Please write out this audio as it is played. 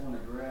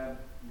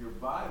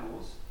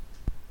Bibles,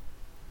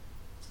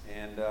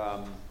 and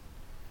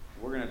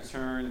we're going to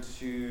turn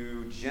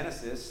to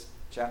Genesis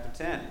chapter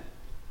 10.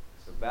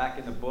 So back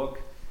in the book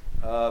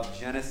of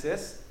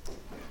Genesis,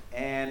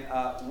 and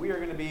we are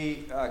going to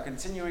be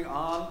continuing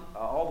on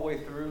all the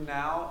way through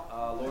now,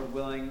 Lord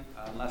willing,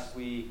 unless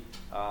we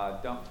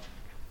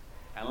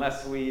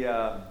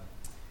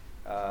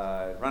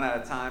run out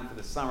of time for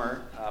the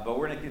summer. But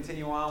we're going to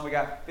continue on. We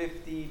got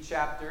 50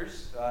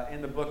 chapters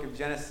in the book of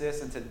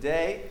Genesis, and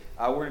today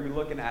we're going to be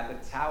looking at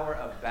the Tower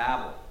of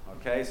Babel.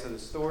 Okay, so the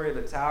story of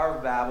the Tower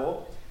of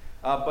Babel.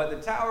 But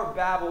the Tower of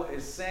Babel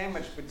is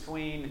sandwiched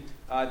between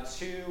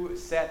two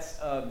sets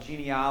of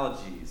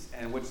genealogies,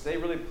 and which they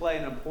really play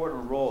an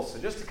important role. So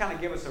just to kind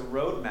of give us a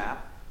roadmap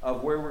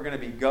of where we're going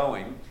to be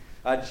going,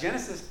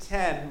 Genesis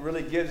 10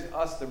 really gives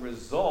us the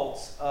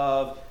results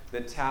of the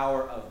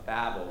Tower of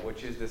Babel,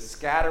 which is the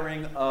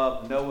scattering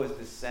of Noah's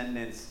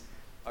descendants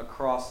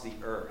across the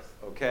earth,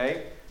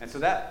 okay? And so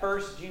that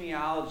first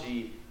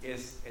genealogy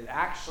it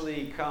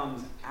actually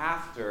comes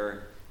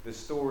after the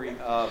story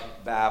of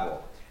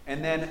Babel.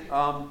 And then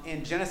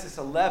in Genesis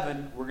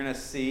 11, we're going to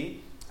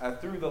see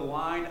through the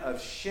line of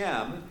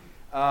Shem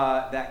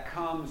that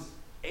comes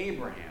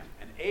Abraham.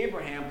 And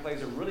Abraham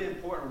plays a really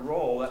important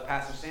role that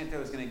Pastor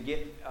Santo is going to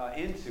get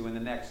into in the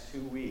next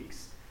 2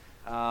 weeks.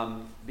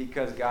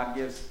 Because God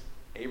gives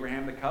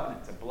Abraham the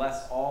covenant to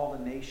bless all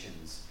the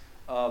nations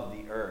of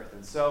the earth.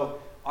 And so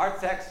our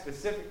text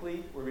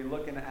specifically, we'll be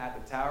looking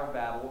at the Tower of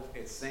Babel.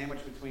 It's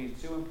sandwiched between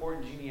two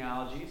important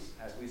genealogies.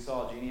 As we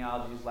saw,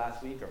 genealogies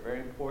last week are very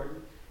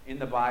important in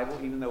the Bible,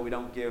 even though we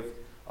don't give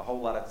a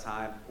whole lot of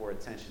time or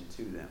attention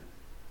to them.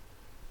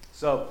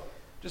 So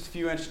just a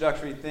few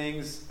introductory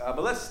things.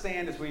 But let's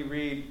stand as we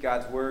read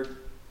God's Word.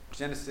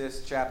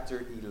 Genesis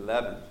chapter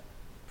 11.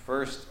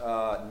 First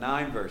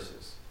 9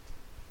 verses.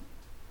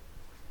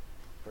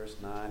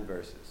 First 9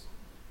 verses.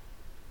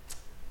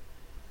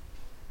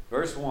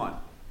 Verse 1.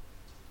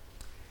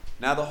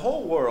 Now the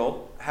whole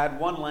world had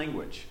one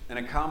language and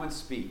a common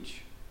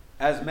speech.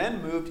 As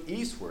men moved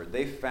eastward,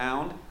 they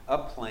found a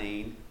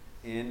plain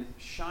in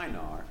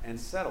Shinar and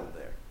settled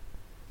there.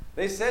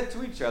 They said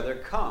to each other,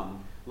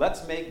 "Come,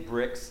 let's make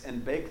bricks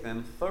and bake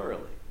them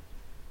thoroughly."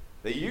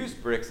 They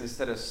used bricks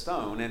instead of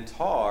stone and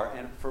tar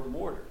and for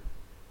mortar.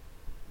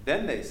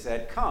 Then they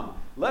said, "Come,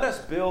 let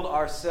us build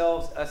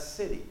ourselves a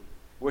city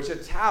with a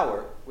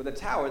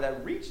tower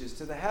that reaches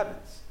to the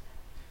heavens,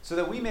 so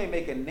that we may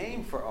make a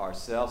name for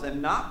ourselves and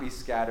not be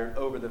scattered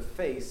over the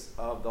face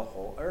of the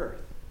whole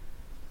earth."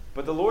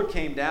 But the Lord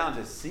came down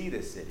to see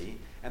the city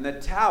and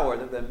the tower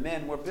that the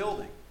men were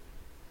building.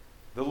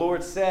 The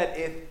Lord said,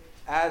 "If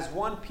as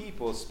one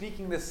people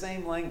speaking the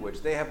same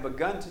language they have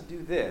begun to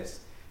do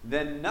this,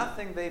 then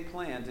nothing they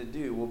plan to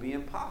do will be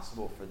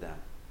impossible for them.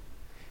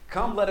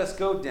 Come, let us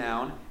go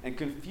down and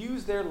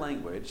confuse their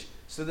language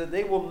so that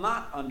they will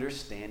not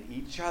understand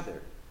each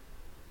other."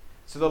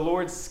 So the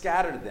Lord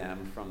scattered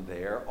them from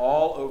there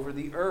all over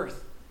the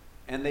earth,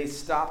 and they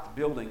stopped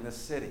building the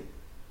city.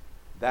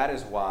 That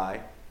is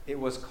why it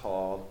was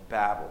called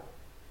Babel,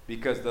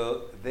 because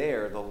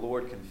there the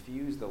Lord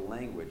confused the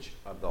language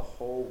of the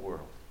whole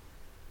world.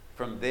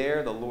 From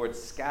there the Lord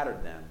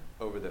scattered them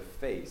over the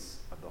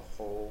face of the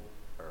whole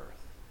earth.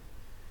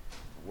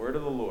 The word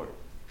of the Lord.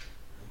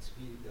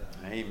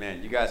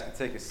 Amen. You guys can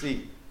take a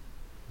seat.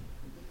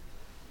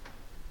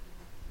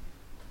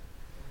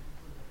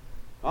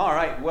 All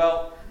right.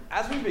 Well,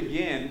 as we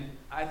begin,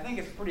 I think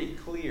it's pretty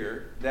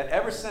clear that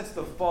ever since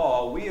the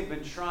fall, we have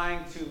been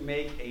trying to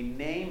make a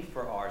name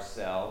for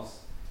ourselves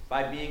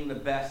by being the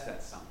best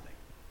at something.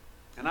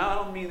 And I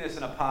don't mean this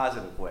in a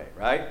positive way,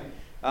 right?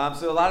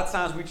 So a lot of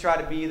times we try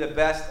to be the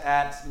best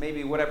at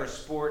maybe whatever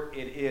sport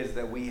it is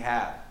that we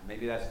have.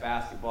 Maybe that's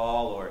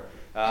basketball, or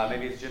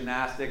maybe it's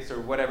gymnastics,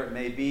 or whatever it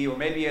may be. Or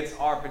maybe it's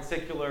our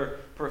particular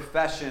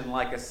profession,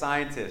 like a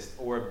scientist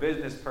or a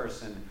business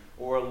person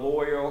or a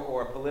lawyer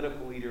or a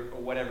political leader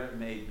or whatever it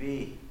may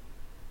be.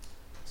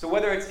 So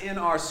whether it's in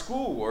our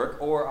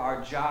schoolwork or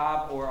our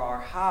job or our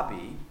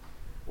hobby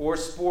or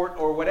sport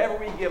or whatever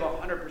we give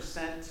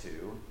 100%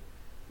 to,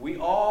 we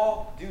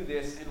all do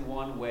this in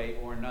one way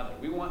or another.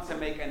 We want to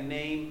make a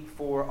name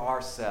for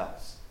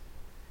ourselves.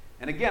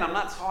 And again, I'm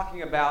not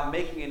talking about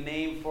making a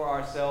name for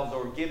ourselves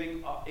or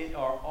giving it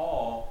our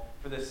all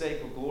for the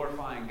sake of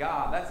glorifying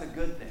God. That's a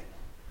good thing.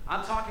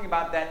 I'm talking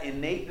about that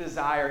innate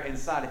desire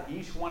inside of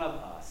each one of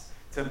us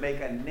to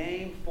make a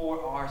name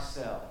for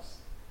ourselves,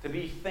 to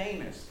be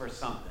famous for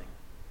something,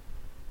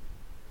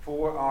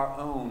 for our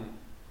own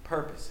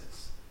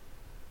purposes,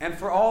 and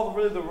for all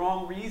really the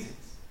wrong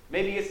reasons.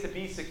 Maybe it's to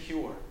be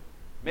secure.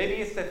 Maybe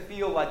it's to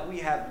feel like we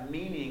have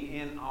meaning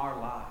in our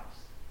lives.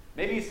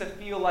 Maybe it's to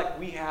feel like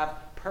we have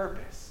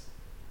purpose,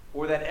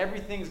 or that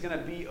everything's going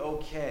to be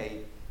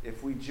okay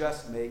if we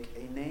just make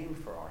a name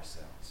for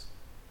ourselves.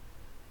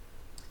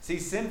 See,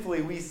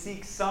 sinfully, we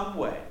seek some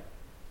way.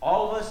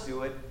 All of us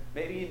do it,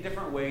 maybe in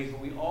different ways,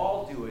 but we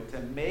all do it to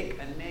make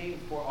a name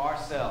for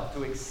ourselves,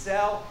 to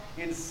excel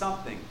in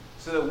something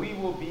so that we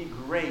will be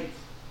great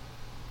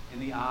in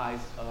the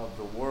eyes of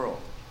the world.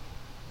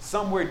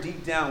 Somewhere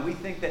deep down, we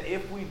think that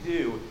if we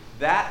do,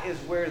 that is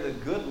where the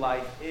good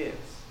life is.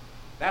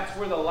 That's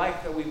where the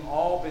life that we've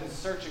all been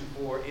searching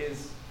for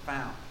is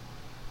found.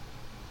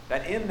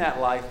 That in that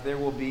life there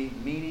will be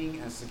meaning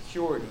and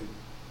security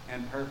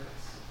and purpose.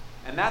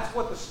 And that's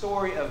what the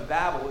story of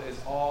Babel is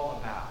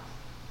all about.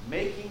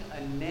 Making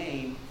a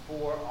name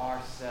for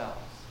ourselves.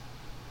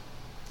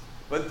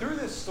 But through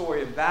this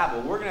story of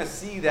Babel, we're going to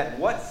see that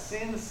what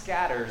sin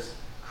scatters,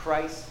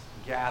 Christ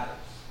gathers.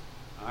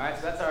 All right,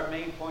 so that's our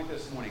main point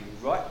this morning.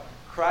 What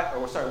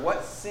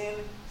sin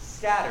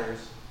scatters,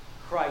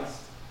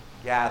 Christ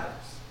gathers.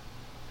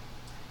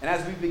 And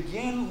as we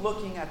begin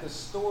looking at the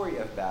story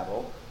of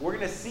Babel, we're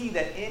going to see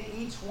that in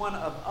each one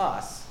of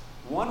us,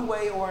 one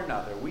way or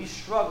another, we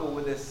struggle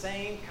with the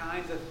same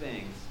kinds of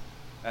things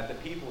that the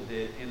people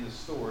did in the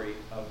story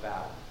of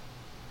Babel.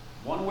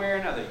 One way or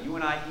another, you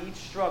and I each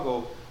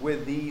struggle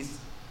with these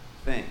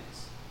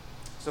things.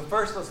 So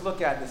first, let's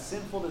look at the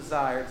sinful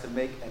desire to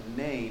make a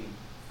name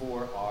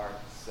for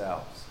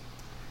ourselves.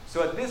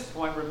 So at this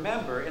point,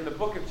 remember, in the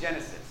book of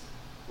Genesis,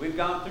 we've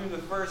gone through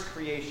the first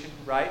creation,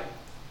 right?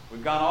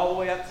 We've gone all the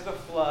way up to the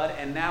flood,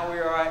 and now we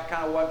are at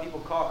kind of what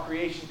people call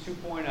creation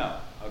 2.0,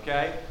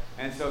 okay?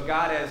 And so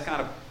God has kind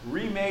of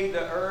remade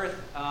the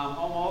earth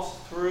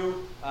almost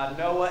through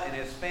Noah and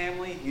his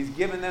family. He's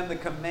given them the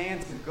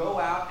command to go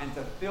out and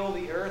to fill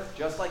the earth,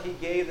 just like he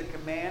gave the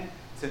command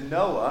to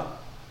Noah.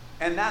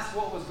 And that's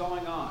what was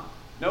going on.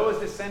 Noah's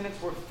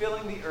descendants were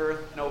filling the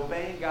earth and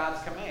obeying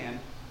God's command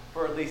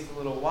for at least a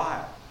little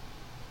while.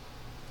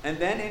 And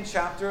then in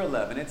chapter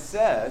 11, it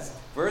says,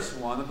 verse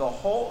 1, that the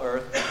whole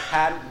earth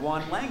had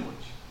one language.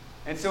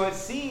 And so it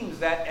seems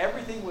that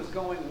everything was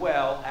going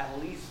well, at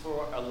least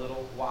for a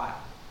little while,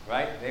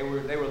 right? They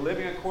were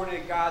living according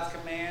to God's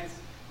commands.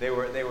 They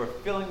were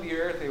filling the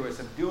earth. They were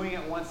subduing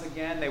it once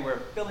again. They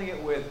were filling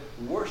it with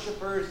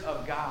worshipers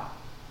of God.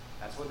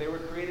 That's what they were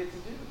created to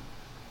do.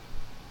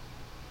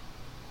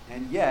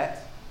 And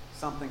yet,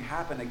 something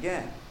happened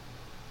again.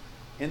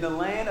 In the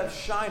land of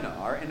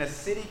Shinar, in a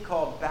city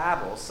called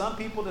Babel, some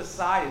people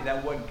decided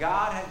that what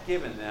God had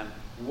given them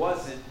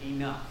wasn't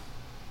enough.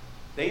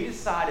 They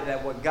decided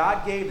that what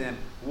God gave them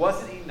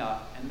wasn't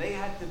enough, and they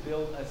had to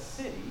build a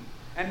city,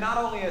 and not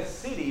only a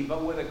city,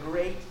 but with a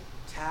great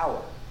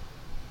tower.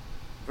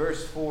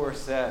 Verse 4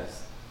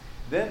 says,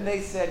 "Then they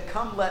said,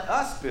 'Come, let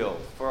us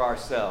build for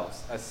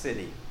ourselves a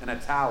city and a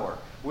tower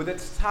with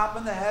its top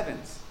in the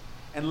heavens,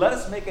 and let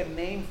us make a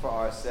name for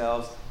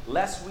ourselves,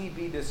 lest we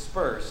be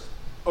dispersed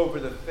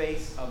over the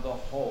face of the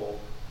whole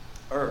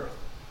earth.'"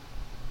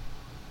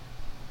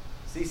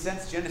 See,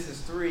 since Genesis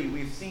 3,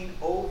 we've seen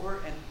over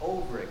and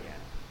over again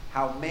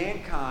how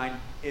mankind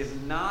is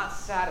not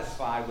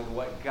satisfied with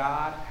what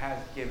God has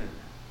given them.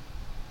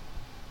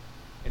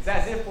 It's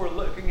as if we're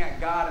looking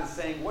at God and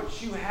saying,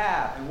 what you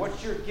have and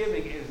what you're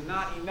giving is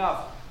not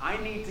enough. I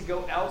need to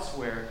go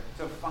elsewhere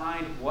to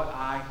find what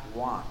I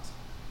want.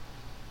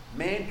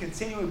 Man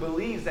continually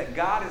believes that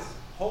God is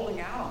holding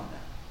out on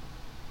them.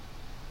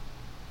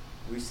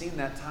 We've seen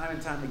that time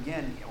and time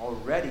again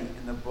already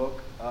in the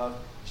book of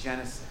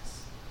Genesis.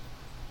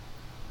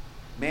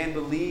 Man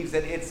believes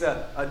that it's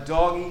a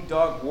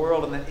dog-eat-dog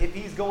world, and that if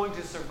he's going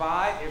to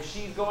survive, if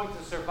she's going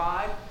to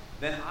survive,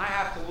 then I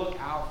have to look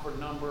out for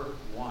number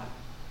one.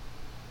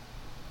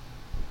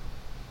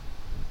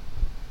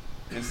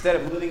 Instead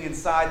of living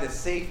inside the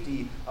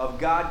safety of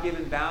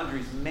God-given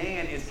boundaries,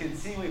 man is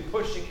continually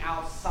pushing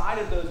outside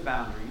of those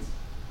boundaries,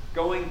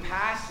 going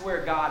past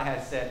where God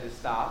has said to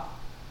stop,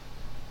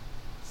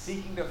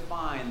 seeking to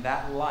find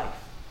that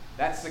life,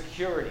 that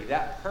security,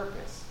 that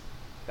purpose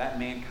that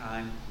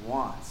mankind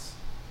wants.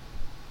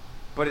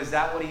 But is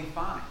that what he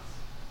finds?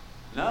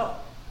 No.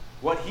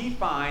 What he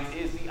finds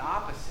is the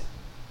opposite.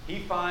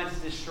 He finds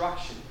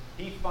destruction.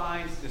 He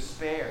finds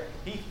despair.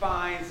 He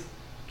finds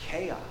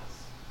chaos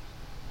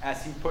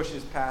as he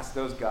pushes past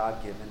those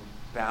God-given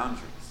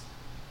boundaries.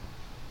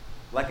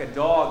 Like a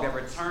dog that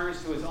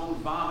returns to his own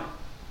vomit,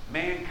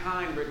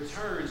 mankind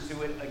returns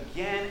to it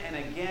again and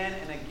again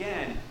and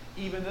again,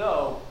 even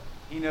though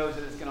he knows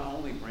that it's going to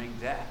only bring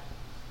death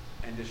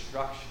and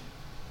destruction.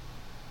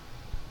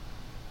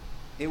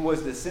 It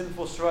was the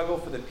sinful struggle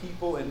for the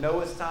people in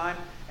Noah's time.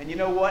 And you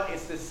know what?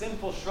 It's the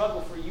sinful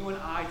struggle for you and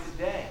I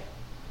today.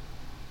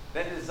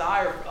 That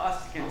desire for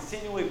us to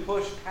continually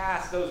push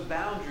past those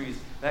boundaries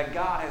that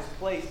God has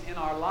placed in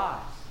our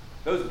lives.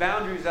 Those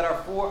boundaries that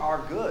are for our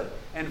good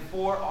and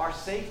for our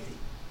safety,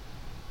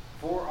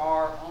 for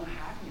our own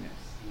happiness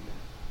even.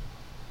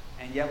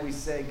 And yet we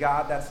say,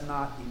 God, that's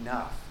not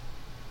enough.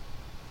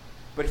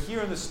 But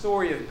here in the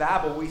story of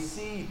Babel, we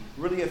see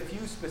really a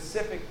few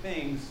specific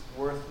things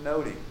worth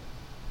noting.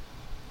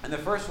 And the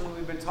first one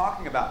we've been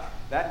talking about,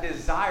 that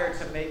desire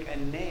to make a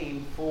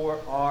name for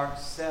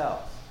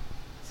ourselves.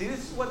 See,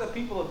 this is what the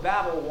people of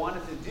Babel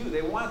wanted to do.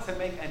 They wanted to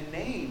make a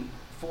name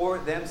for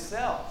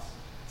themselves.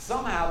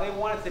 Somehow they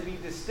wanted to be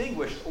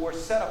distinguished or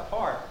set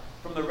apart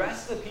from the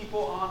rest of the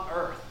people on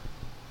earth.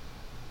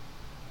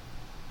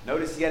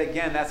 Notice yet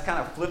again, that's kind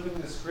of flipping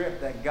the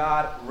script that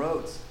God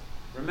wrote.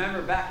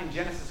 Remember back in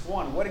Genesis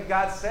 1, what did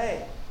God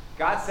say?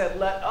 God said,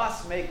 let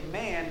us make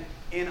man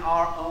in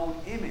our own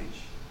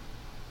image.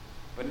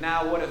 But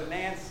now what does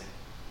man say?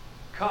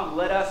 Come,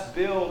 let us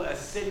build a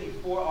city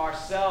for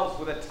ourselves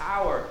with a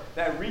tower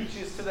that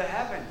reaches to the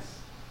heavens.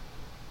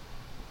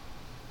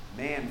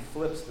 Man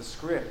flips the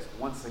script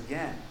once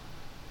again.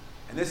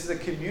 And this is a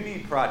community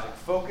project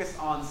focused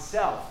on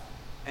self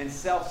and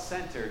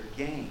self-centered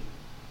gain.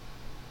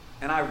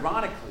 And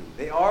ironically,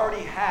 they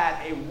already had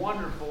a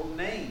wonderful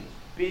name,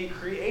 being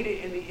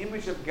created in the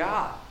image of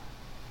God.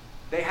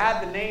 They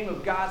had the name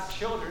of God's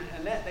children,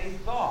 and that they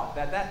thought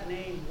that that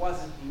name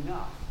wasn't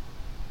enough.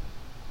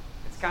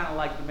 It's kind of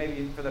like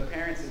maybe for the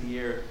parents in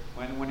here,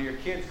 when your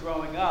kid's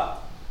growing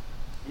up,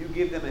 you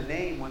give them a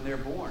name when they're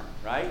born,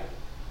 right?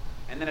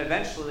 And then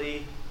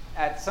eventually,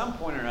 at some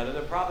point or another,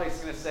 they're probably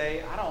just going to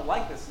say, I don't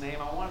like this name,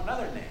 I want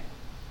another name.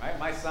 Right?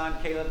 My son,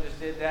 Caleb, just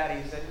did that.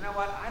 He said, you know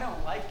what, I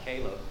don't like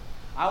Caleb.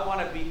 I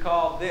want to be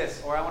called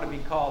this, or I want to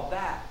be called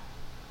that.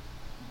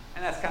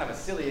 And that's kind of a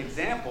silly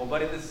example,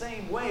 but in the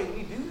same way,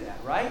 we do that,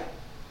 right?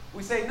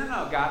 We say,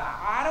 no, God,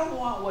 I don't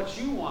want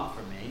what you want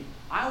for me.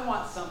 I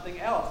want something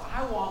else.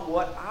 I want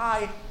what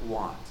I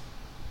want.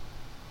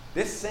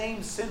 This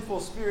same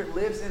sinful spirit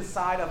lives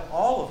inside of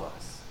all of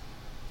us.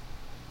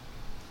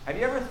 Have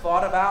you ever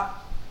thought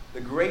about the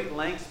great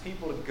lengths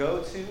people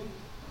go to,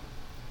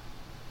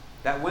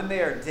 that when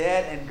they are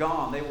dead and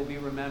gone, they will be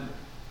remembered?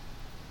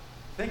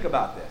 Think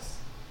about this.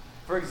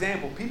 For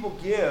example, people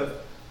give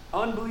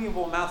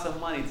unbelievable amounts of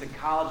money to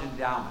college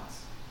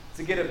endowments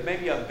to get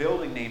maybe a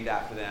building named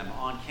after them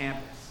on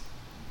campus,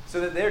 so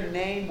that their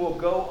name will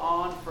go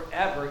on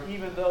forever,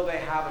 even though they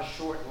have a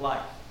short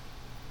life.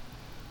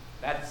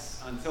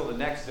 That's until the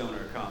next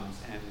donor comes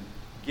and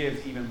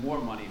gives even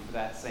more money for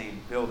that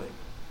same building.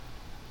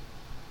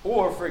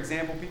 Or, for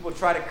example, people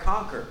try to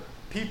conquer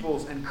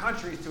peoples and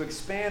countries to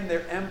expand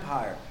their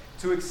empire,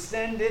 to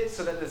extend it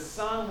so that the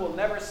sun will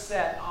never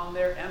set on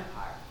their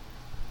empire.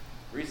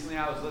 Recently,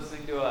 I was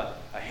listening to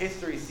a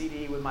history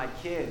CD with my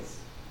kids,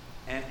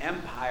 and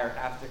empire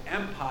after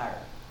empire.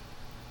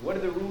 What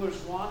did the rulers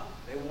want?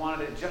 They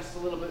wanted it just a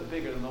little bit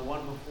bigger than the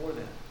one before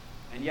them.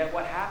 And yet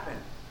what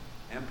happened?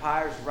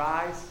 Empires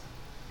rise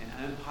and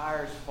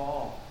empires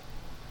fall.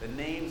 The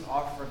names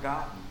are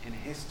forgotten in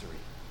history.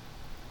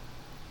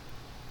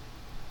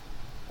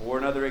 Or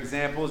another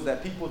example is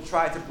that people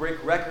try to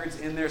break records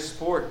in their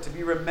sport to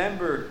be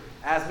remembered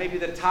as maybe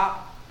the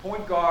top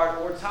point guard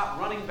or top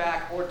running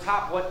back or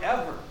top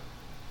whatever.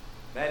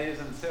 That is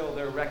until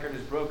their record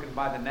is broken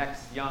by the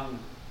next young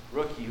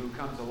rookie who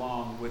comes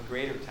along with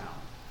greater talent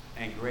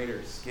and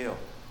greater skill.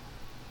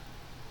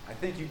 I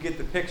think you get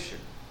the picture.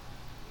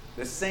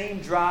 The same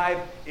drive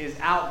is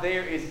out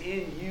there, is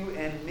in you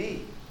and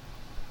me.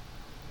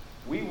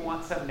 We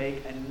want to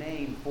make a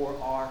name for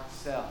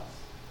ourselves.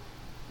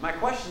 My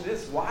question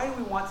is, why do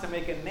we want to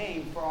make a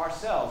name for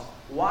ourselves?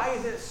 Why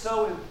is it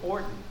so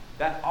important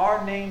that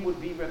our name would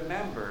be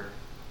remembered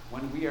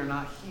when we are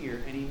not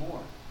here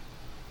anymore?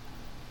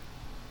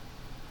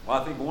 Well,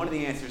 I think one of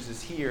the answers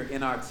is here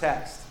in our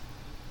text.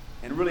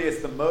 And really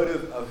it's the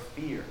motive of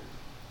fear.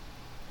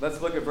 Let's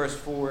look at verse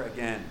 4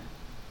 again.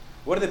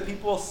 What do the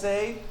people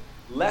say?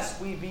 Lest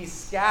we be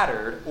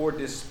scattered or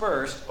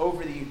dispersed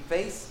over the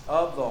face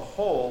of the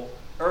whole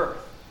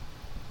earth.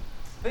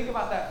 Think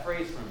about that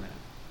phrase for a minute.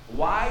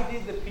 Why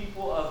did the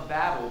people of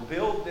Babel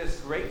build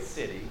this great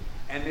city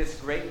and this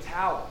great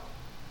tower?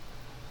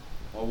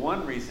 Well,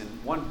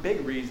 one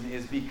big reason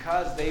is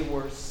because they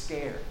were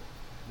scared.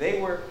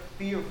 They were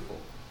fearful.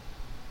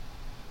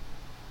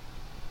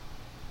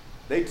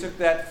 They took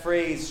that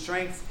phrase,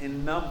 strength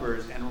in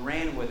numbers, and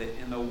ran with it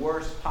in the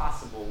worst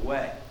possible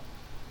way.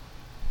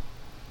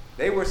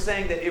 They were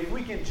saying that if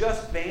we can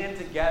just band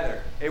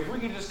together, if we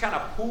can just kind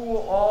of pool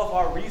all of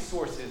our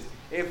resources,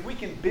 if we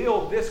can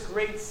build this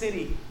great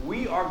city,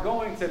 we are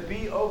going to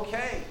be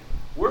okay.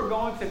 We're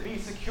going to be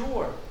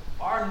secure.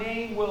 Our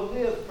name will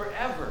live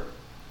forever.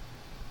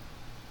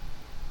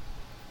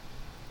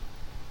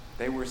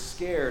 They were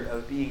scared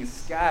of being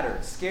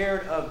scattered,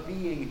 scared of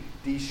being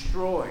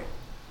destroyed.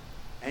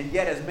 And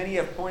yet, as many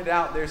have pointed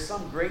out, there's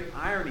some great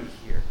irony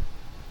here.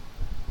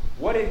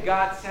 What did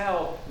God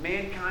tell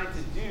mankind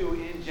to do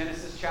in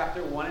Genesis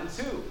chapter 1 and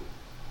 2?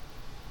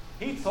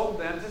 He told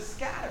them to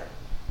scatter.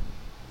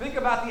 Think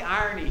about the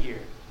irony here.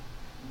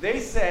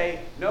 They say,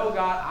 no,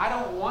 God, I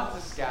don't want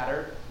to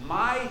scatter.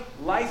 My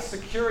life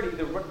security,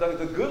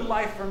 the good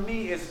life for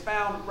me is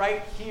found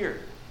right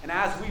here. And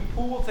as we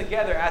pool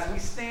together, as we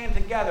stand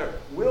together,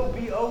 we'll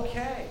be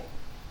okay.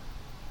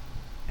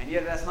 And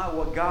yet that's not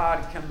what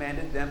God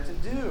commanded them to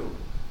do.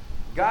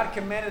 God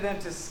commanded them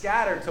to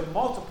scatter, to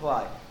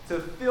multiply, to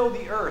fill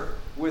the earth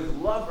with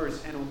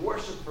lovers and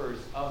worshipers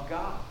of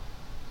God.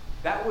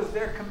 That was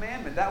their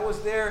commandment. That was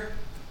their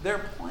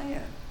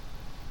plan.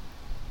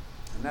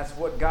 And that's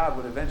what God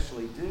would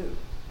eventually do.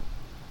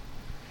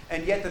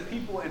 And yet the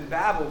people in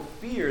Babel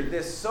feared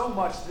this so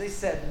much they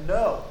said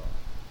no.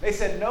 They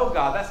said, no,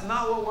 God, that's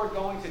not what we're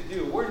going to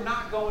do. We're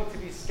not going to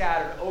be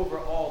scattered over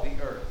all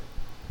the earth.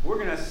 We're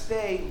going to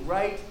stay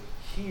right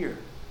here.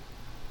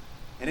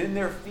 And in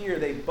their fear,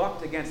 they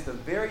bucked against the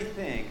very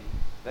thing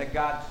that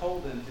God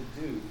told them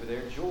to do for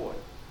their joy,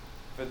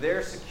 for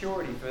their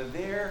security, for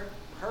their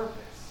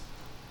purpose,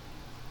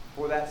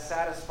 for that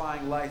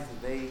satisfying life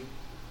that they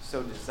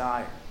so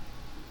desire.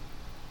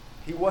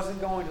 He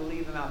wasn't going to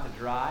leave them out to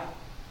dry.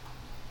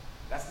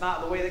 That's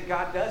not the way that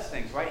God does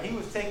things, right? He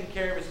was taking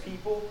care of his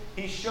people.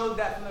 He showed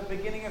that from the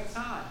beginning of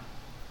time,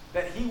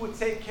 that he would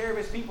take care of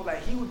his people,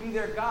 that he would be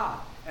their God,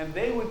 and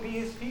they would be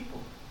his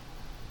people.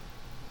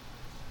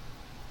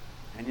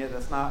 And yet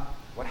that's not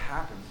what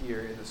happened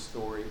here in the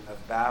story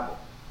of Babel.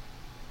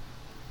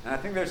 And I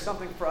think there's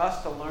something for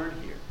us to learn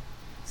here.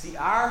 See,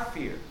 our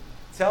fear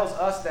tells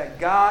us that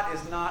God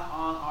is not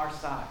on our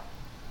side.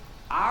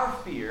 Our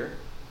fear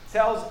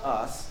tells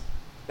us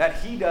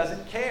that he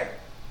doesn't care.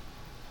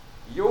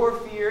 Your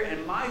fear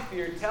and my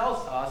fear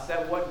tells us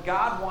that what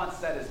God wants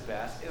that is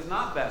best is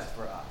not best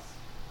for us.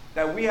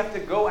 That we have to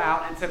go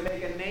out and to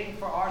make a name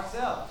for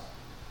ourselves.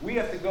 We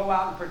have to go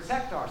out and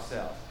protect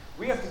ourselves.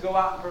 We have to go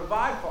out and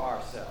provide for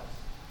ourselves.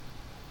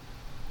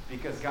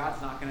 Because God's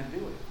not going to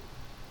do it.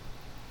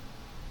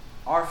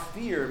 Our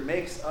fear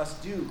makes us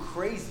do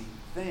crazy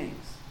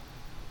things.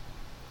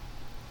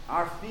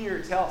 Our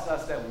fear tells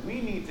us that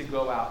we need to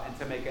go out and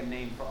to make a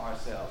name for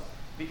ourselves.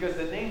 Because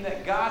the name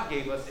that God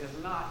gave us is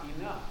not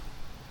enough.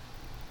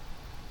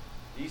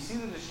 Do you see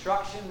the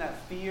destruction that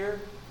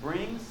fear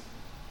brings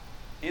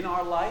in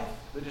our life?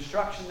 The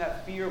destruction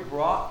that fear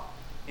brought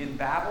in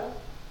Babel?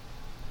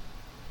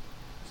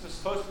 This was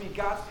supposed to be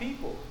God's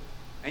people.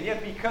 And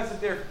yet because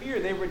of their fear,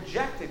 they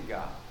rejected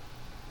God.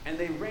 And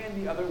they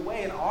ran the other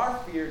way. And our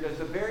fear does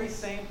the very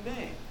same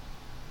thing.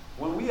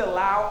 When we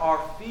allow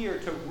our fear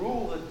to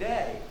rule the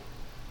day,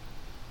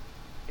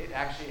 it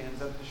actually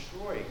ends up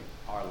destroying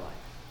our life.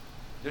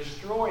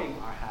 Destroying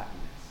our happiness.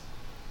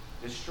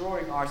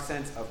 Destroying our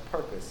sense of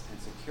purpose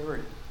and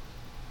security.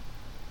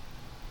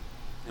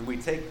 And we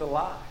take the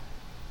lie.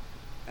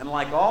 And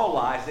like all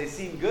lies, they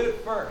seem good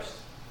at first.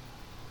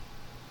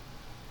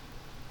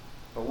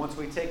 But once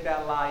we take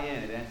that lie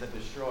in, it ends up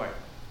destroying.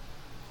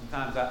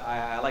 Sometimes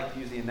I like to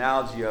use the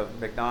analogy of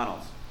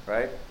McDonald's,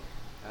 right?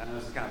 And I know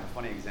this is kind of a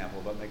funny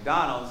example, but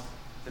McDonald's,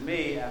 to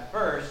me, at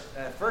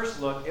first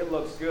look, it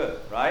looks good,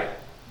 right?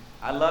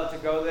 I love to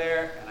go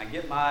there, and I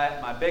get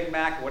my Big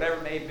Mac, or whatever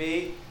it may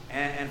be,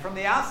 and from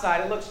the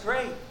outside, it looks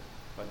great.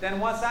 But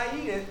then once I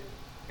eat it,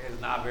 it's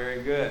not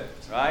very good,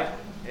 right?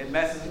 It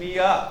messes me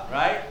up,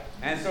 right?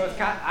 And so it's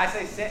kind of, I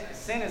say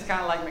sin is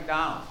kind of like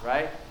McDonald's,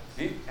 right?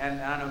 And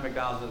I know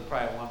McDonald's doesn't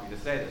probably want me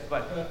to say this,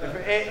 but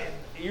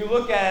you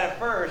look at it at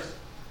first,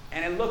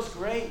 and it looks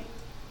great.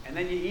 And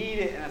then you eat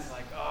it, and it's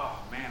like, oh,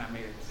 man, I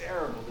made a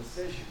terrible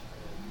decision.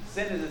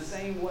 Sin is the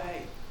same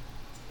way.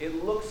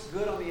 It looks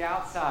good on the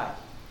outside.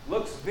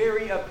 Looks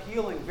very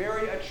appealing,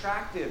 very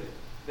attractive.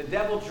 The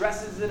devil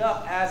dresses it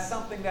up as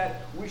something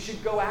that we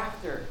should go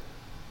after.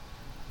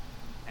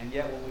 And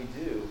yet when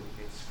we do,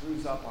 it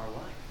screws up our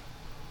life.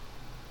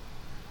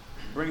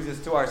 Brings us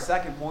to our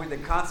second point, the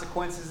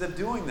consequences of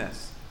doing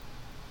this.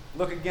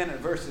 Look again at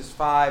verses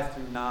 5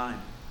 through 9.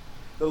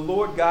 The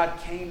Lord God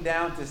came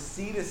down to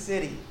see the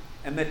city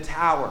and the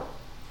tower,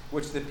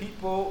 which the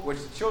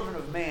children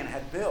of man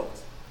had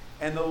built.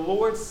 And the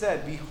Lord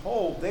said,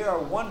 behold, they are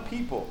one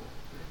people,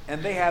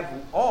 and they have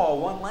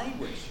all one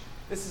language.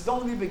 This is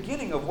only the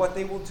beginning of what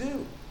they will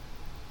do.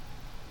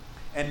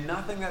 And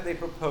nothing that they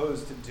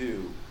propose to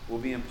do will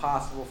be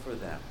impossible for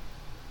them.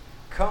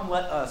 Come,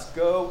 let us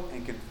go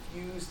and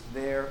confuse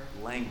their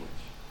language.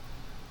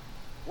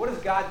 What does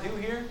God do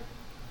here?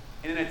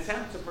 In an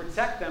attempt to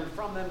protect them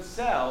from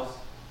themselves,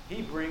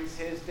 he brings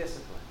his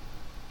discipline.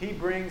 He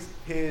brings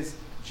his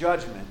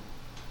judgment.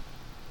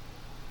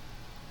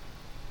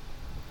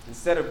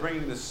 Instead of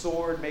bringing the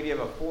sword, maybe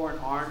of a foreign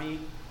army,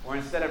 or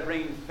instead of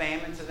bringing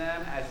famine to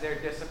them as their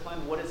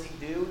discipline, what does he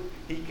do?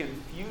 He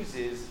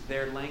confuses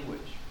their language.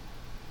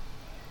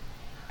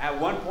 At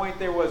one point,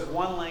 there was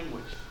one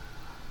language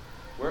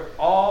where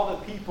all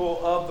the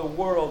people of the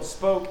world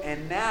spoke,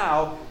 and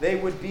now they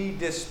would be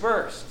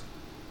dispersed.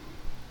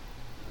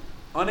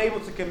 Unable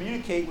to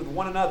communicate with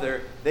one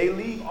another, they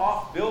leave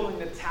off building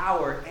the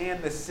tower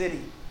and the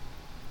city.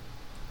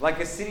 Like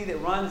a city that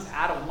runs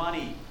out of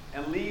money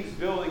and leaves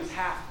buildings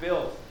half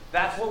built.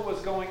 That's what was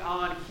going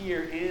on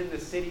here in the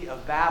city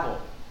of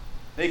Babel.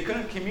 They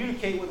couldn't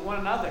communicate with one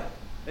another.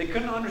 They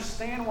couldn't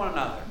understand one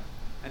another.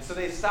 And so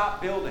they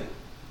stopped building.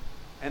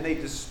 And they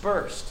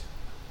dispersed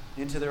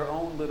into their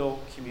own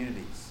little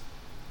communities.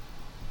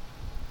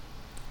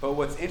 But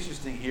what's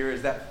interesting here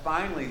is that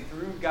finally,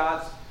 through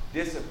God's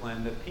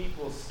discipline, the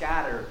people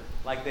scatter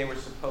like they were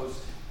supposed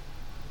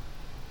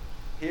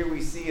to. Here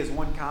we see, as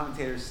one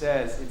commentator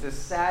says, it's a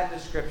sad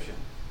description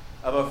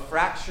of a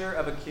fracture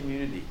of a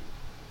community,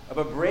 of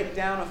a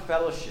breakdown of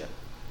fellowship,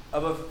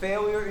 of a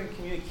failure in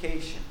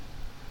communication,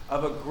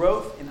 of a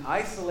growth in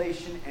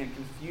isolation and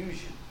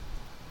confusion.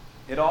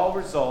 It all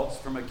results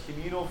from a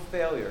communal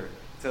failure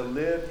to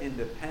live in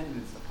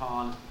dependence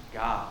upon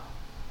God.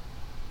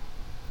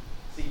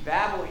 See,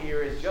 Babel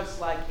here is just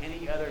like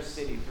any other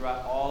city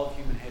throughout all of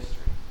human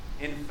history.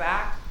 In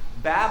fact,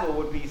 Babel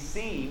would be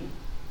seen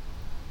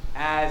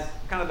as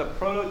kind of the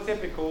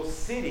prototypical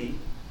city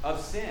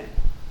of sin.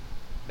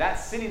 That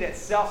city that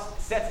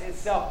sets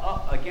itself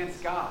up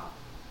against God.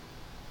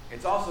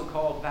 It's also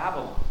called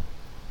Babylon.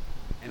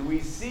 And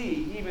we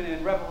see, even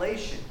in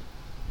Revelation,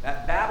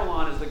 that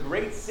Babylon is the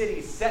great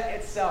city set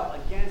itself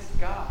against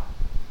God.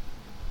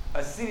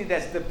 A city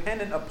that's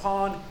dependent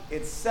upon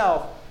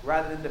itself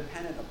rather than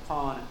dependent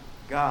upon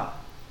God.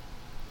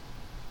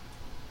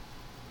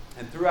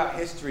 And throughout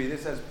history,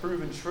 this has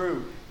proven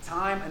true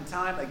time and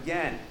time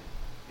again.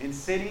 In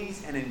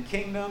cities and in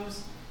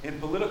kingdoms, in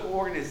political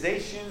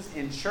organizations,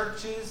 in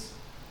churches,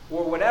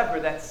 or whatever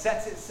that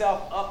sets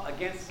itself up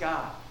against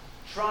God,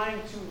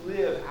 trying to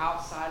live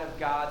outside of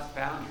God's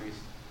boundaries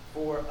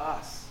for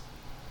us.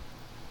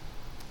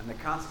 And the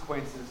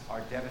consequences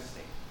are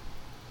devastating.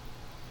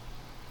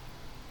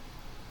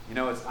 You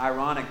know, it's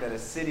ironic that a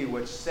city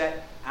which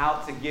set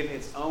out to give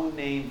its own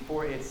name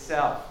for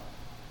itself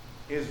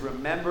is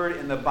remembered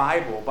in the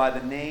Bible by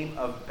the name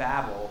of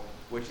Babel,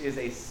 which is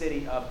a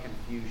city of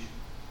confusion.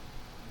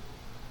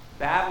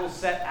 Babel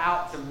set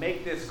out to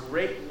make this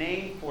great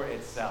name for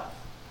itself.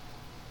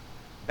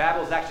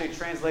 Babel is actually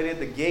translated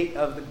the gate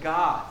of the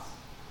gods.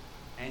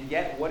 And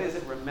yet, what is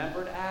it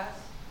remembered as?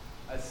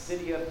 A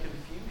city of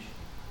confusion.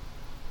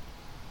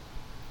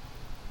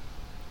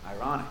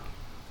 Ironic.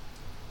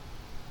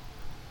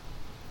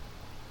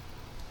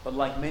 But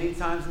like many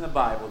times in the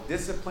Bible,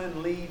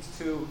 discipline leads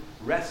to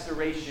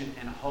restoration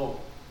and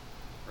hope.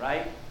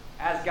 Right?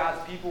 As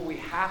God's people, we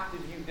have to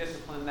view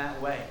discipline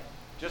that way.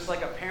 Just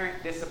like a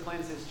parent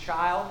disciplines his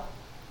child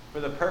for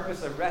the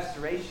purpose of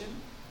restoration,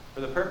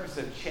 for the purpose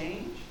of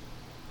change,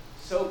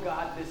 so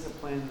God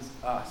disciplines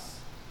us.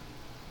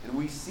 And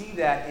we see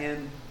that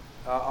in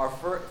our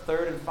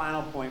third and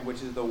final point,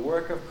 which is the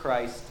work of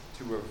Christ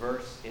to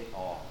reverse it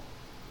all.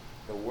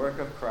 The work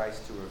of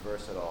Christ to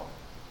reverse it all.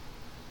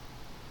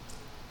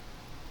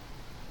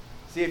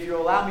 See, if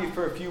you'll allow me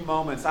for a few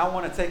moments, I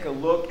want to take a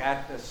look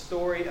at the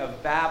story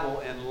of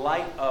Babel in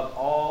light of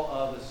all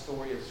of the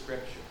story of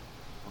Scripture.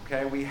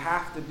 Okay, we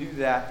have to do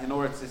that in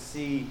order to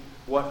see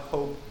what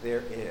hope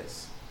there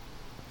is.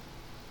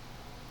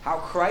 How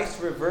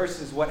Christ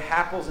reverses what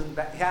happens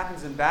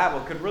in Babel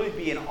could really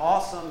be an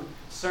awesome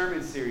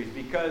sermon series,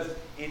 because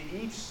in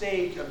each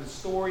stage of the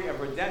story of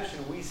redemption,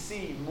 we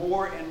see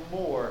more and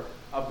more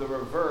of the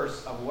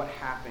reverse of what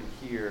happened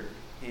here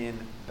in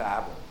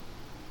Babel.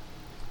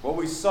 What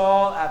we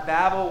saw at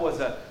Babel was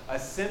a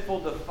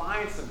sinful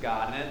defiance of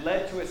God, and it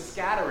led to a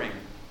scattering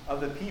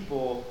of the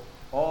people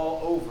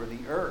all over the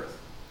earth.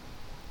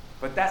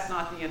 But that's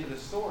not the end of the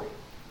story.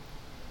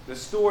 The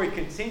story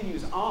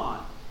continues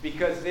on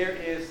because there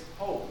is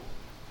hope.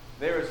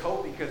 There is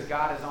hope because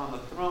God is on the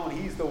throne.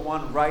 He's the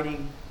one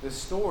writing the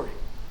story.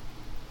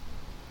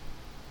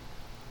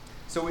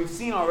 So we've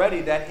seen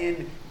already that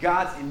in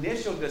God's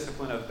initial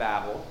discipline of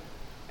Babel,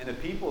 and the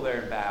people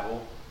there in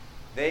Babel,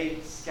 they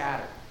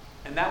scattered.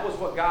 And that was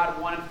what God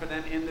wanted for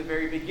them in the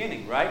very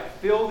beginning, right?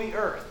 Fill the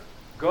earth.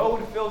 Go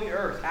and fill the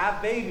earth.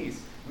 Have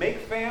babies. Make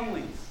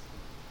families.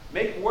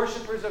 Make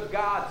worshipers of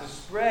God to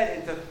spread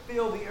and to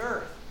fill the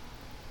earth.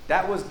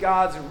 That was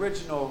God's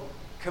original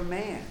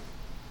command.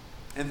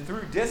 And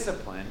through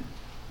discipline,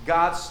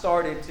 God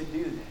started to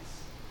do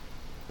this.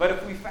 But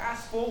if we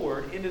fast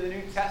forward into the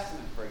New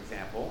Testament, for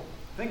example,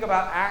 think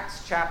about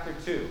Acts chapter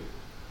 2.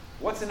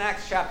 What's in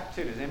Acts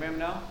chapter 2? Does anybody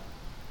know?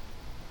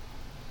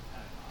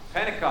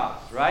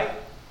 Pentecost, right?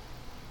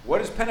 What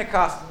does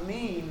Pentecost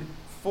mean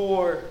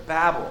for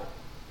Babel?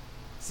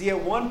 See,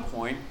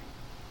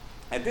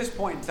 at this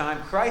point in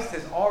time, Christ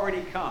has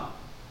already come,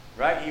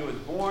 right? He was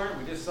born.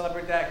 We just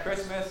celebrated that at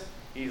Christmas.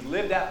 He's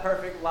lived that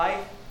perfect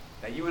life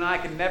that you and I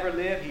can never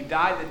live. He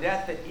died the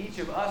death that each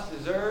of us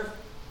deserve.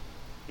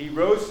 He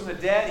rose from the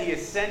dead. He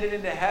ascended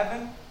into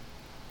heaven.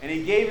 And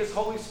he gave his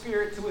Holy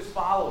Spirit to his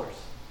followers.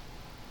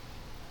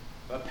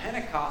 But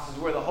Pentecost is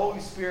where the Holy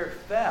Spirit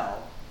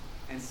fell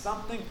and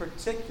something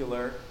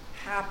particular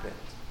happened.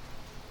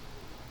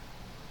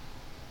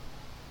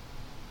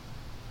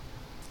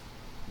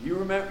 You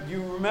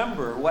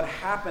remember what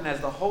happened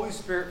as the Holy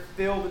Spirit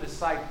filled the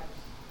disciples.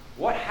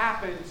 What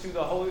happened to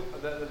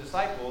the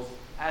disciples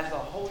as the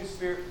Holy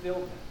Spirit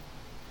filled them?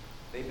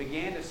 They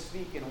began to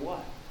speak in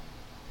what?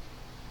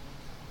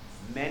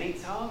 Many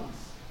tongues,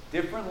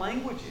 different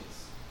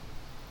languages.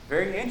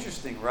 Very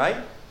interesting, right?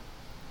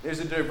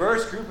 There's a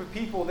diverse group of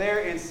people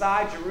there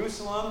inside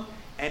Jerusalem,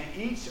 and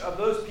each of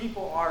those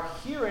people are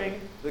hearing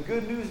the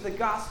good news of the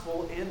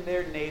gospel in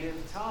their native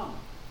tongue.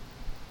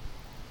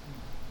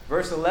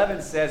 Verse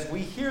 11 says, we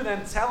hear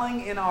them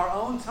telling in our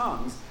own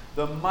tongues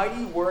the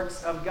mighty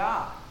works of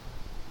God.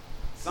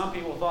 Some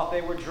people thought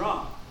they were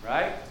drunk,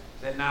 right?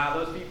 Said, nah,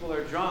 those people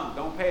are drunk.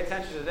 Don't pay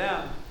attention to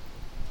them.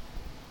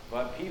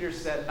 But Peter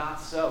said,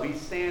 not so. He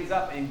stands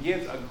up and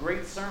gives a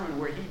great sermon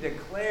where he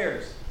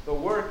declares the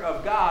work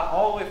of God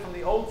all the way from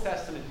the Old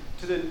Testament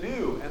to the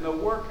New, and the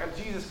work of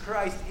Jesus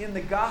Christ in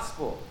the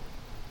gospel.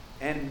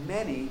 And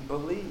many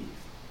believe.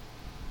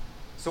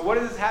 So what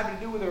does this have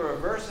to do with the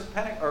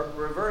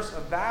reverse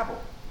of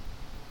Babel?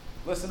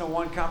 Listen to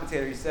one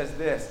commentator. He says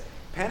this: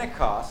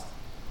 Pentecost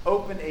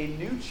opened a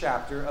new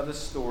chapter of the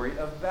story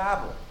of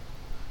Babel.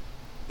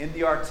 in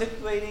the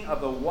articulating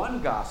of the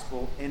one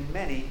gospel in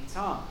many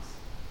tongues.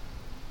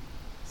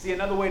 See,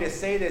 another way to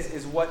say this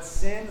is what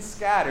sin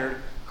scattered,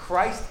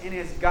 Christ in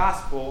his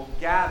gospel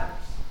gathers.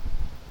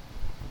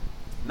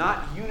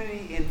 Not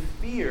unity in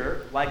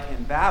fear, like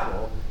in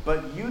Babel,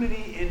 but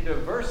unity in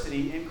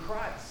diversity in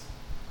Christ.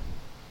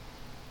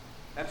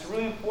 That's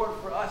really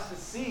important for us to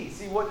see.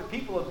 See, what the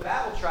people of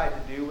Babel tried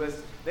to do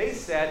was they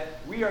said,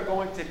 we are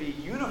going to be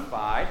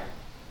unified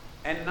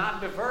and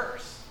not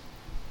diverse.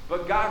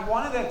 But God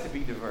wanted them to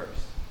be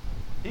diverse.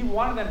 He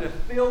wanted them to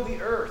fill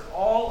the earth,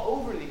 all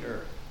over the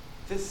earth,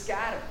 to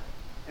scatter.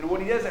 And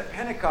what he does at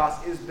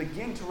Pentecost is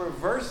begin to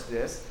reverse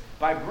this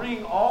by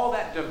bringing all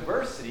that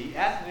diversity,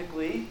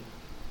 ethnically,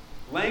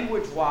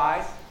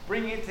 language-wise,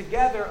 bringing it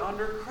together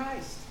under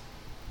Christ.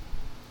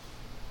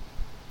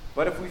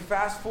 But if we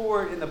fast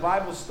forward in the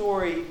Bible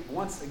story,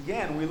 once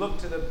again, we look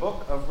to the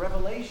book of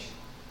Revelation.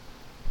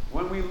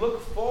 When we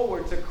look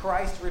forward to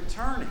Christ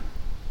returning,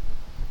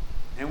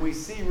 and we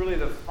see really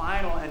the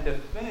final and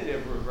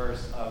definitive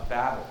reverse of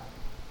Babel.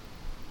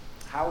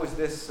 How is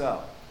this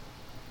so?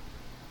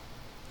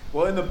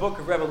 Well, in the book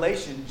of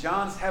Revelation,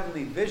 John's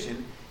heavenly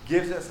vision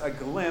gives us a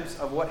glimpse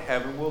of what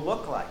heaven will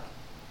look like.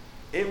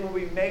 It will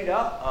be made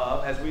up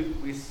of, as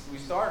we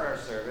start our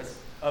service,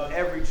 of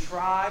every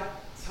tribe,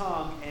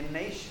 tongue, and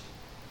nation.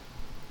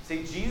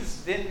 See,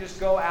 Jesus didn't just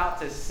go out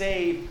to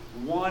save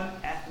one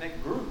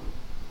ethnic group.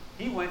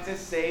 He went to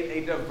save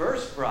a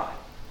diverse bride,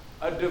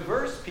 a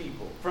diverse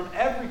people from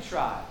every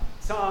tribe,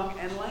 tongue,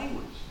 and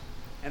language.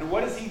 And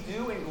what does he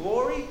do in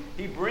glory?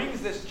 He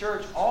brings this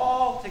church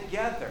all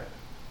together.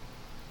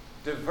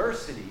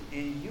 Diversity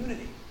in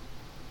unity.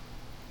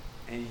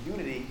 And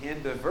unity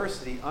in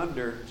diversity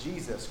under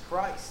Jesus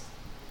Christ.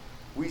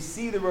 We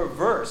see the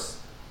reverse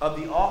of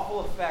the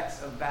awful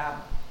effects of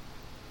Babel.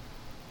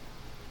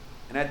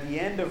 And at the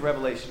end of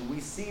Revelation, we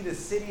see the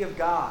city of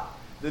God,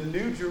 the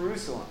New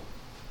Jerusalem.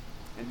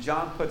 And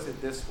John puts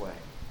it this way.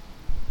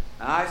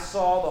 And I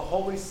saw the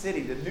holy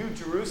city, the New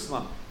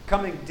Jerusalem,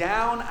 coming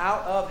down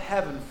out of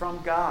heaven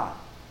from God,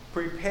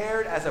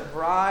 prepared as a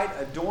bride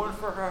adorned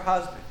for her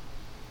husband.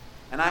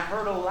 And I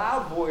heard a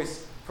loud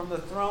voice from the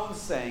throne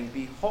saying,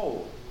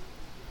 Behold,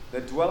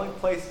 the dwelling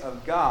place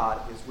of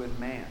God is with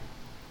man.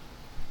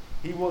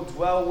 He will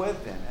dwell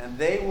with them, and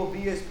they will be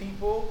his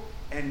people,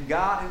 and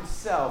God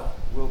himself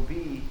will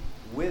be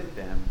with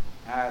them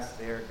as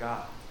their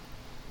God.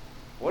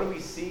 What do we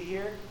see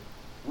here?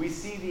 We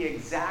see the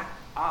exact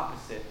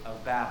opposite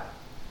of Babel.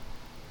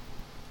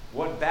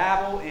 What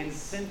Babel in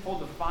sinful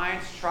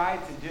defiance tried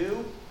to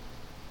do,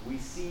 we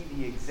see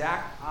the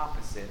exact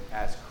opposite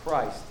as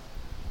Christ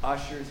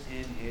ushers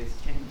in his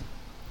kingdom.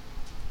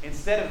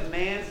 Instead of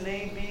man's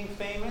name being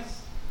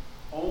famous,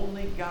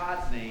 only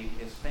God's name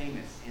is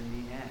famous in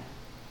the end.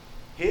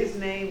 His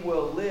name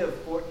will live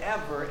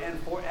forever and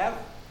forever.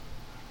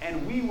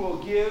 And we will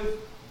give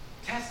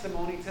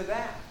testimony to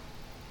that.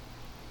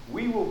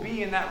 We will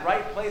be in that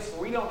right place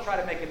where we don't try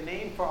to make a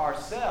name for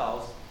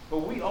ourselves,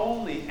 but we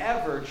only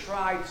ever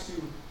try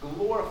to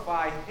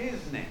glorify his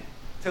name,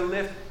 to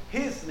lift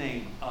his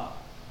name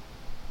up,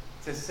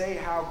 to say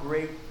how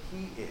great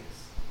he is.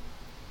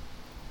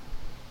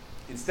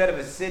 Instead of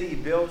a city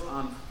built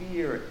on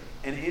fear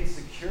and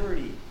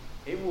insecurity,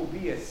 it will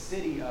be a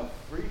city of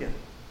freedom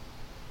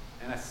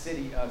and a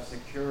city of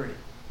security.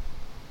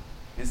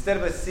 Instead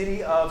of a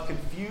city of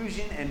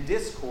confusion and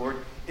discord,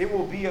 it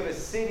will be of a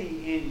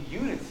city in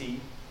unity,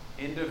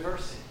 in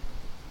diversity.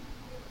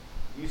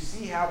 You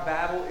see how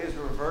Babel is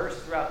reversed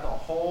throughout the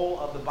whole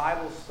of the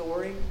Bible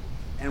story?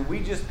 And we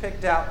just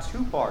picked out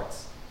two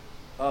parts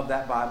of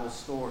that Bible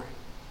story.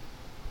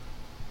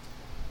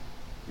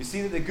 You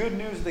see that the good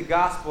news of the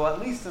gospel, at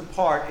least in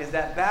part, is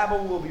that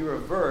Babel will be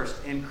reversed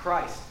in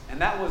Christ.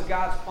 And that was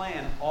God's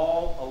plan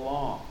all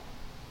along.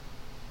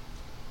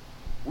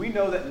 We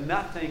know that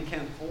nothing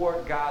can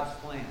thwart God's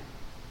plan.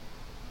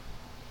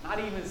 Not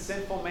even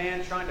sinful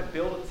man trying to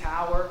build a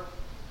tower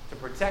to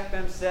protect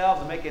themselves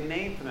and make a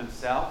name for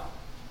themselves.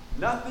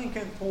 Nothing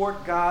can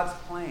thwart God's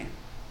plan.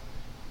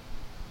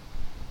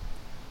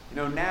 You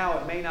know, now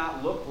it may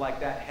not look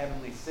like that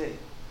heavenly city.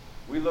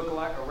 We look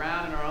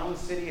around in our own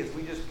city as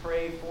we just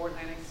prayed for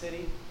Atlantic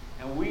City,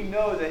 and we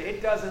know that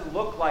it doesn't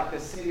look like the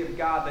city of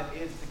God that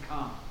is to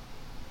come.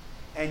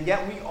 And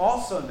yet we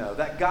also know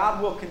that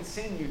God will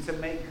continue to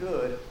make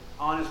good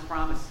on his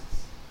promises.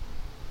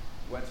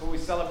 That's what we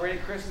celebrate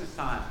at Christmas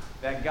time,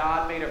 that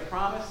God made a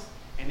promise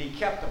and he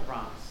kept the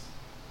promise.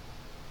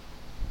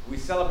 We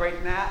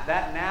celebrate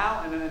that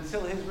now and then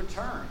until his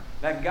return,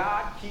 that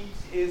God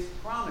keeps his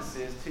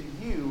promises to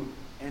you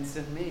and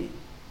to me.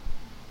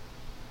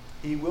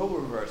 He will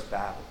reverse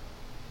Babel.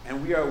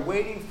 And we are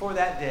waiting for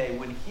that day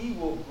when he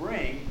will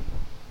bring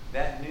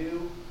that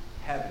new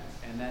heavens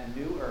and that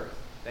new earth,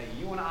 that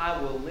you and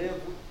I will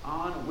live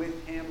on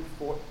with him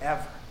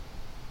forever.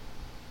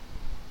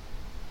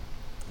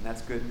 And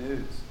that's good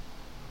news.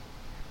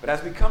 But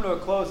as we come to a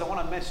close, I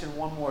want to mention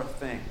one more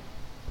thing.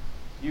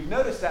 You've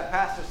noticed that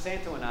Pastor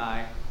Santo and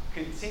I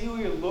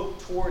continually look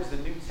towards the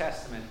New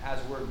Testament as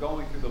we're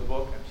going through the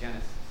book of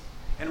Genesis.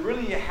 And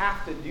really you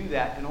have to do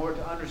that in order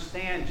to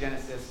understand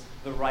Genesis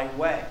the right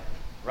way,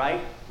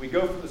 right? We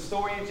go from the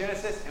story in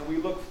Genesis and we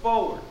look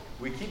forward.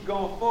 We keep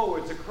going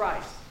forward to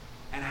Christ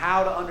and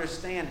how to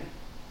understand it.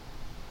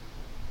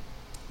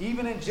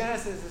 Even in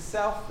Genesis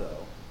itself,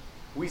 though,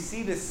 we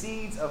see the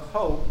seeds of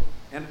hope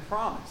and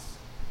promise.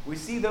 We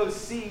see those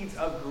seeds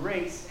of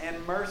grace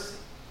and mercy.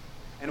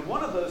 And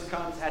one of those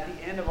comes at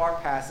the end of our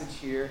passage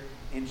here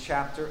in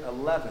chapter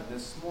 11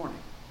 this morning.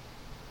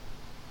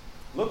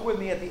 Look with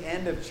me at the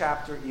end of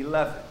chapter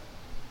 11.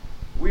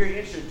 We are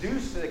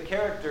introduced to the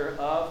character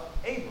of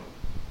Abram,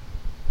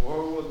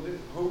 or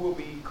who will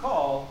be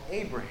called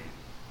Abraham.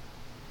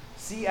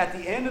 See, at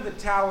the end of the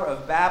Tower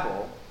of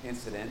Babel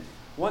incident,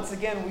 once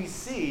again we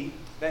see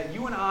that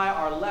you and I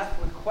are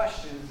left with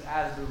questions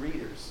as the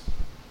readers.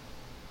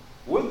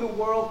 Would the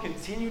world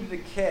continue to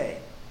decay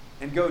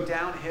and go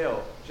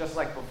downhill just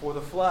like before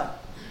the flood?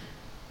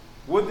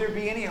 Would there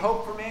be any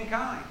hope for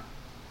mankind?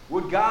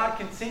 Would God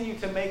continue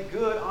to make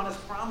good on his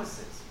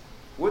promises?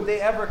 Would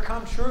they ever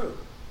come true?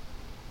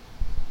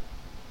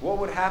 What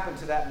would happen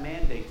to that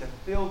mandate to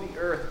fill the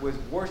earth with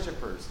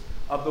worshipers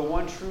of the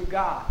one true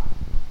God?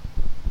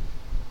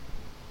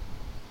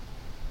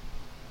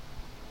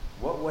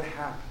 What would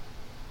happen?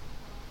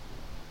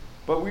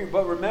 But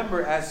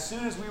remember, as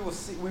soon as we will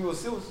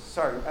soon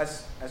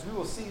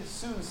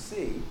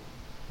see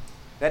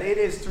that it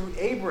is through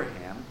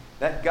Abraham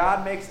that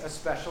God makes a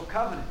special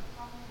covenant.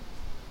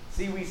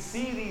 See, we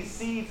see these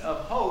seeds of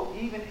hope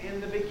even in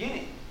the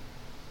beginning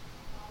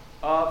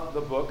of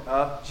the book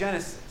of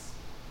Genesis.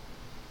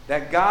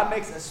 That God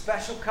makes a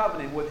special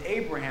covenant with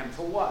Abraham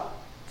to what?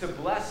 To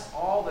bless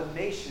all the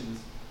nations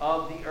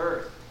of the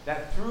earth.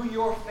 That through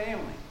your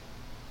family,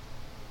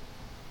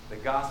 the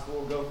gospel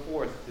will go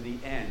forth to the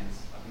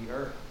ends of the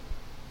earth.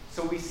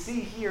 So we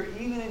see here,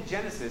 even in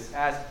Genesis,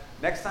 as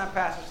next time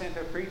Pastor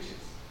Santo preaches,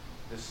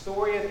 the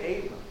story of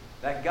Abram,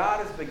 that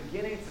God is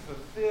beginning to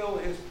fulfill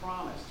his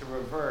promise to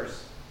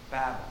reverse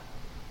Babel.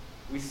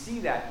 We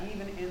see that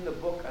even in the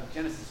book of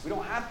Genesis. We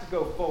don't have to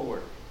go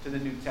forward to the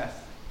New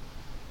Testament,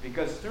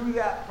 because through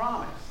that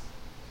promise,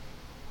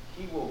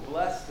 he will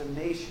bless the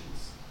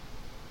nations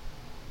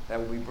that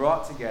will be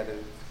brought together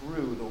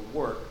through the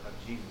work of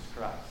Jesus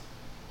Christ.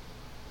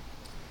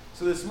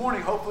 So this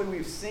morning, hopefully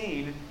we've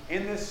seen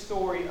in this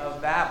story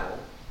of Babel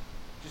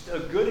just a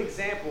good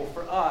example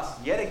for us,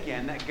 yet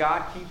again, that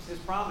God keeps his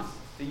promises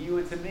to you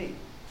and to me,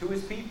 to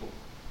his people.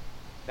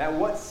 That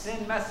what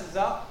sin messes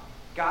up,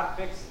 God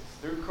fixes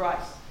through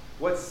Christ.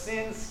 What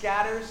sin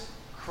scatters,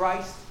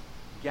 Christ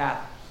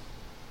gathers.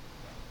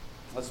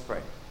 Let's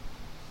pray.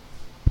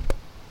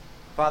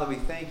 Father, we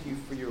thank you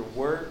for your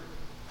word.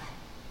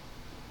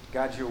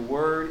 God, your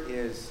word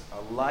is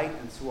a light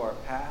unto our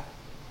path,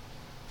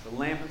 the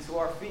lamp unto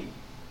our feet.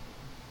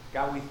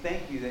 God, we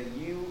thank you that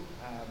you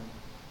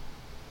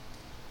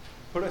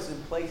put us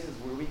in places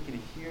where we can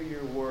hear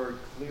your word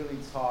clearly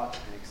taught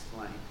and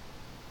explained.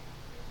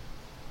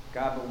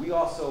 God, but we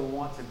also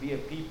want to be a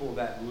people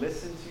that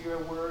listen to your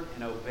word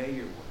and obey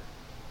your word.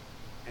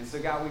 And so,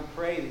 God, we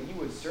pray that you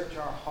would search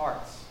our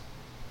hearts.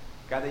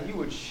 God, that you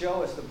would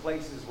show us the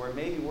places where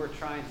maybe we're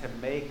trying to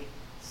make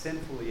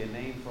sinfully a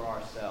name for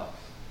ourselves.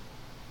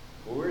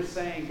 But we're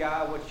saying,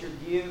 God, what you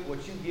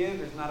give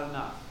is not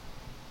enough.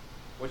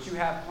 What you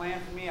have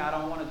planned for me, I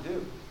don't want to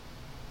do.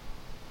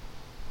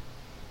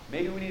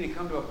 Maybe we need to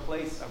come to a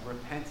place of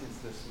repentance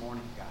this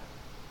morning, God.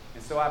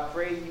 And so I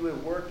pray that you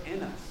would work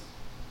in us.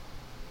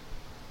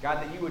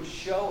 God, that you would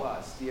show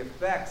us the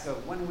effects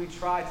of when we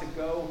try to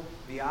go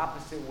the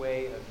opposite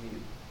way of you.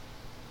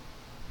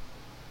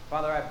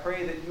 Father, I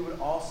pray that you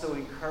would also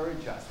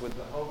encourage us with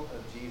the hope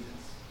of Jesus.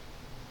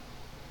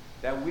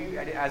 That we,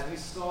 as we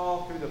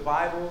saw through the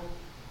Bible,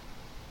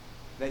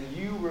 that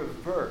you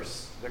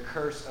reverse the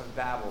curse of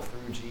Babel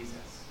through Jesus.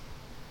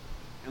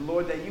 And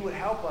Lord, that you would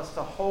help us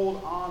to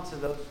hold on to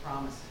those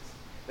promises.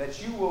 That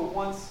you will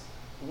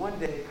one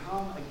day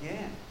come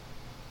again.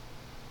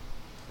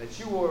 That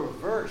you will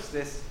reverse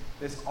this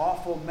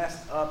awful,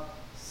 messed up,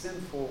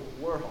 sinful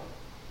world.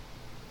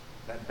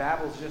 That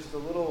Babel's just a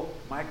little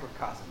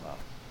microcosm of.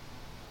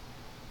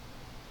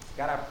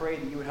 God, I pray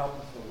that you would help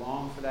us to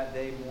long for that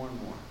day more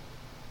and more.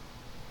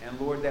 And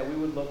Lord, that we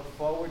would look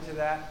forward to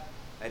that.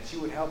 That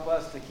you would help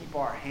us to keep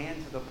our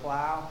hand to the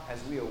plow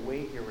as we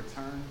await your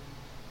return.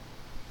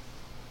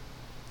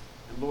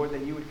 And Lord,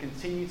 that you would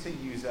continue to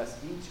use us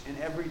each and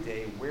every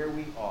day where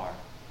we are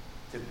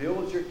to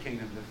build your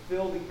kingdom, to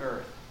fill the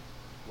earth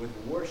with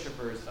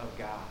worshipers of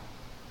God.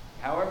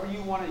 However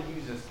you want to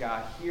use us,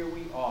 God, here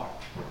we are.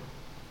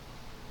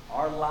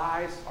 Our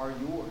lives are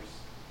yours.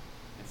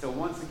 And so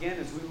once again,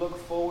 as we look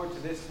forward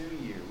to this new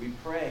year, we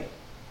pray,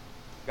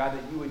 God,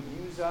 that you would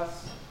use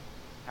us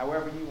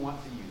however you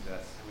want to use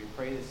us. And we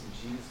pray this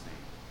in Jesus'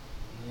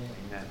 name.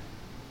 Amen.